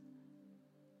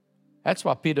 That's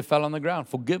why Peter fell on the ground.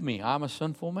 Forgive me, I'm a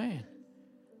sinful man.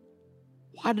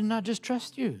 Why didn't I just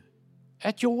trust you?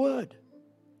 At your word.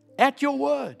 At your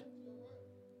word.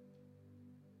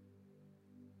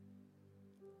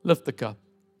 Lift the cup.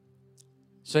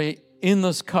 Say, in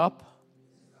this cup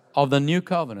of the new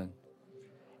covenant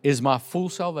is my full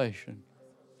salvation.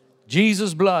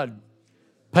 Jesus' blood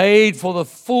paid for the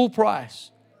full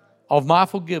price of my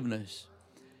forgiveness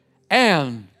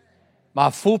and my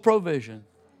full provision.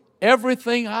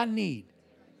 Everything I need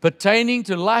pertaining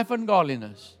to life and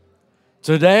godliness.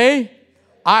 Today,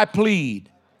 I plead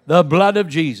the blood of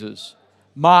Jesus.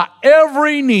 My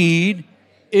every need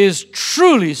is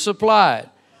truly supplied.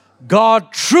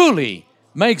 God truly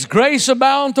makes grace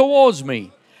abound towards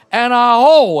me, and I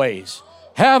always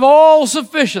have all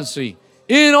sufficiency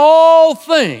in all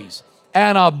things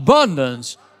and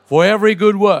abundance for every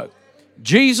good work.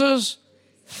 Jesus,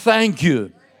 thank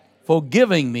you for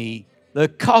giving me the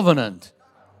covenant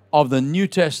of the New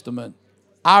Testament.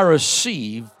 I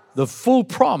receive the full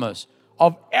promise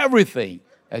of everything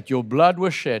that your blood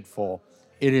was shed for.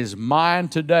 It is mine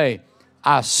today.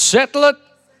 I settle it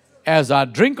as I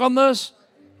drink on this.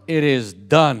 It is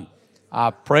done.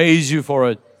 I praise you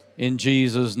for it in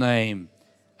Jesus' name.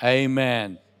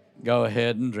 Amen. Go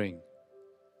ahead and drink.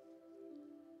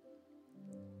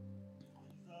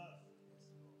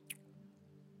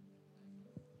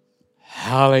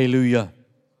 Hallelujah.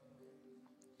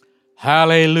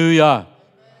 Hallelujah.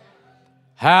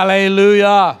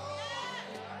 Hallelujah.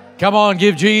 Come on,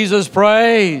 give Jesus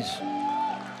praise.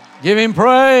 Give Him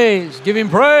praise. Give Him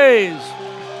praise.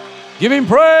 Give Him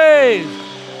praise.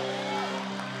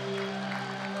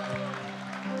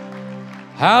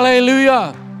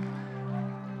 Hallelujah.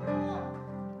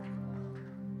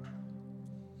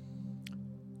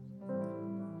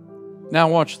 Now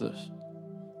watch this.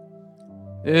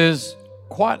 There's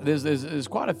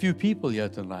quite a few people here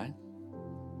tonight.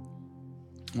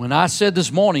 When I said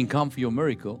this morning, come for your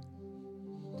miracle,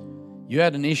 you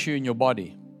had an issue in your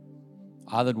body.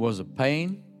 Either it was a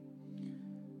pain,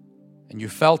 and you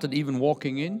felt it even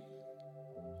walking in.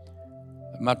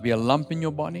 It might be a lump in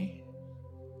your body,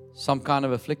 some kind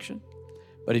of affliction.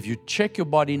 But if you check your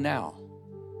body now,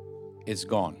 it's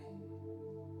gone.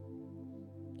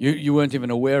 You weren't even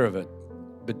aware of it.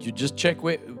 But you just check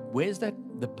where's that?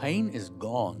 The pain is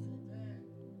gone.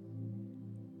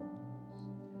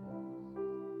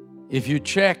 If you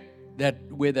check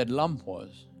that where that lump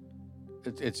was,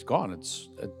 it's gone. It's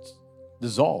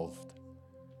dissolved.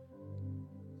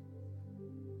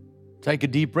 Take a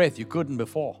deep breath. You couldn't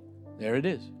before. There it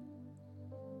is.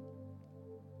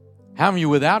 How many of you,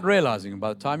 without realizing,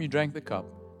 by the time you drank the cup,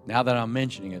 now that I'm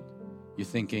mentioning it, you're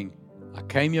thinking, I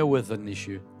came here with an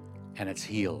issue and it's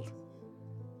healed.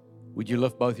 Would you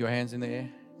lift both your hands in the air?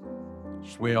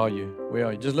 Just where are you? Where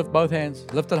are you? Just lift both hands.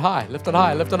 Lift it high. Lift it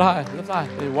high. Lift it high. Lift it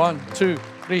high. 1, 2,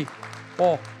 3,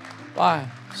 4, 5,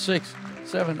 6,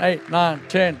 7, 8, 9,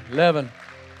 10, 11,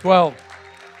 12.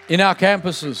 In our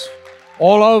campuses,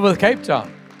 all over Cape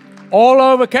Town. All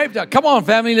over Cape Town. Come on,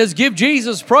 family. Let's give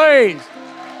Jesus praise.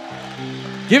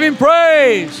 Give Him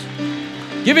praise.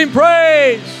 Give Him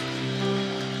praise.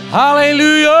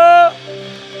 Hallelujah.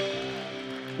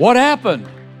 What happened?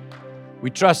 We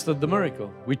trusted the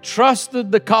miracle. We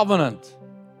trusted the covenant.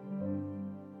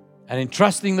 And in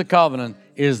trusting the covenant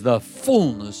is the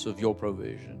fullness of your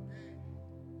provision.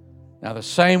 Now, the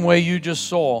same way you just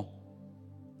saw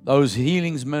those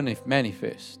healings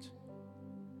manifest,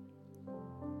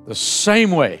 the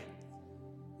same way,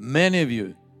 many of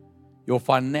you, your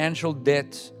financial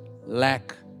debts,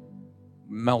 lack,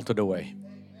 melted away.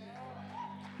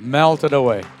 Melted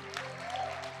away.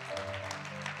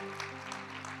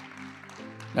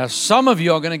 Now, some of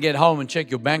you are going to get home and check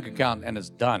your bank account and it's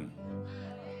done.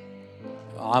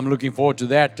 I'm looking forward to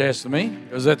that testimony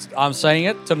because I'm saying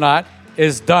it tonight.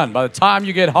 It's done. By the time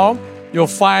you get home, you'll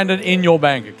find it in your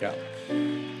bank account.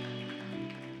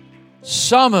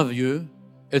 Some of you,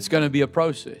 it's going to be a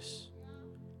process.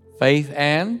 Faith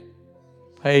and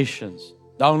patience.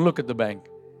 Don't look at the bank.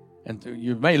 And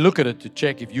you may look at it to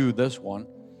check if you this one.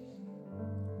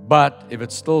 But if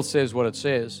it still says what it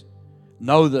says,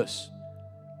 know this.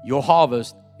 Your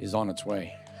harvest is on its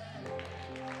way.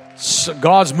 So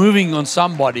God's moving on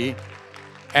somebody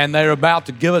and they're about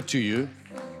to give it to you.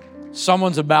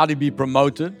 Someone's about to be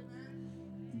promoted.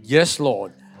 Yes,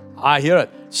 Lord. I hear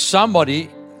it. Somebody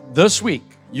this week,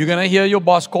 you're going to hear your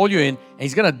boss call you in and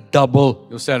he's going to double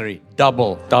your salary.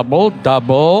 Double. Not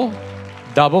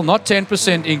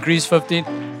 10% increase,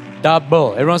 15.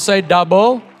 Double. Everyone say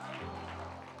double.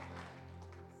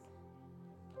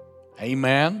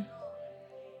 Amen.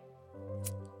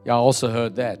 Yeah, I also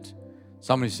heard that.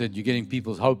 Somebody said, you're getting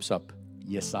people's hopes up.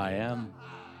 Yes, I am.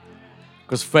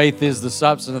 Because faith is the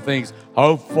substance of things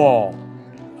hoped for.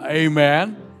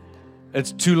 Amen.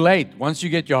 It's too late. Once you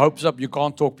get your hopes up, you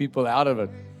can't talk people out of it.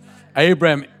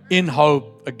 Abraham, in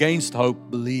hope, against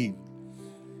hope, believed.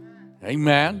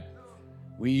 Amen.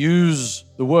 We use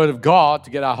the Word of God to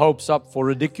get our hopes up for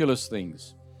ridiculous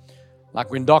things.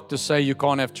 Like when doctors say you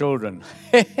can't have children.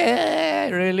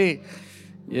 Really?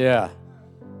 Yeah.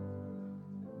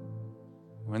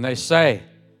 When they say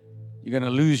you're going to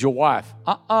lose your wife.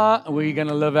 We're going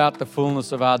to live out the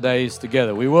fullness of our days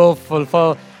together. We will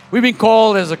fulfill. We've been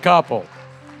called as a couple.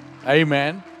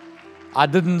 Amen. I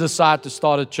didn't decide to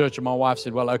start a church and my wife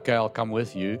said, well, okay, I'll come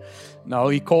with you. No,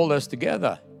 He called us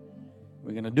together.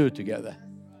 We're going to do it together.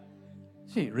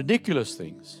 See, ridiculous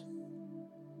things.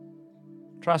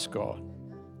 Trust God.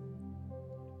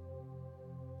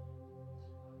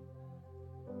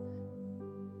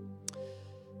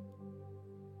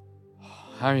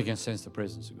 How you can sense the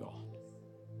presence of God?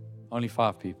 Only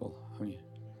 5 people.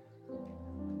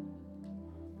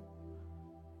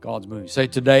 God's moving. Say,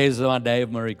 today is my day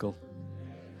of miracle.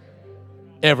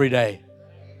 Every day.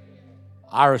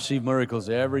 I receive miracles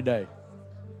every day.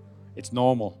 It's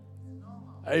normal.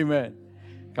 Amen.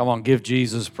 Come on, give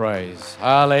Jesus praise.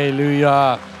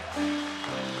 Hallelujah.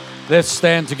 Let's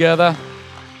stand together.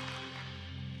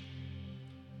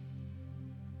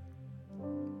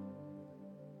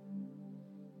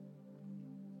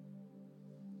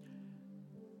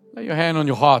 Lay your hand on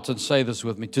your heart and say this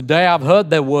with me. Today I've heard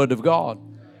that word of God.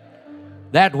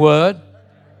 That word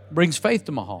brings faith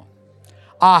to my heart.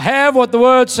 I have what the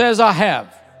word says I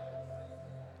have.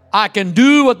 I can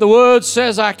do what the word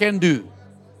says I can do.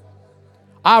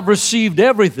 I've received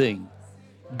everything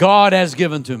God has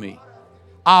given to me.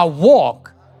 I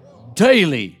walk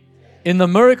daily in the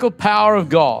miracle power of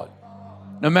God.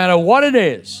 No matter what it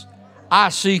is, I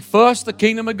seek first the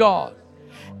kingdom of God.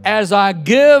 As I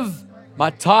give my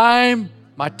time,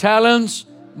 my talents,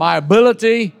 my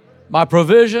ability, my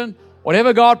provision,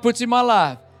 whatever God puts in my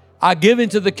life, I give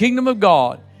into the kingdom of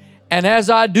God. And as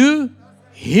I do,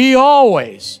 He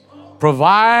always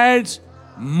provides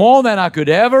more than I could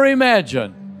ever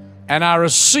imagine. And I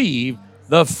receive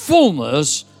the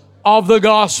fullness of the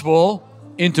gospel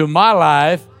into my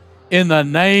life in the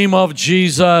name of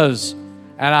Jesus.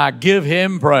 And I give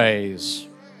Him praise.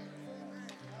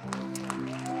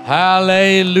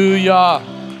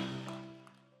 Hallelujah.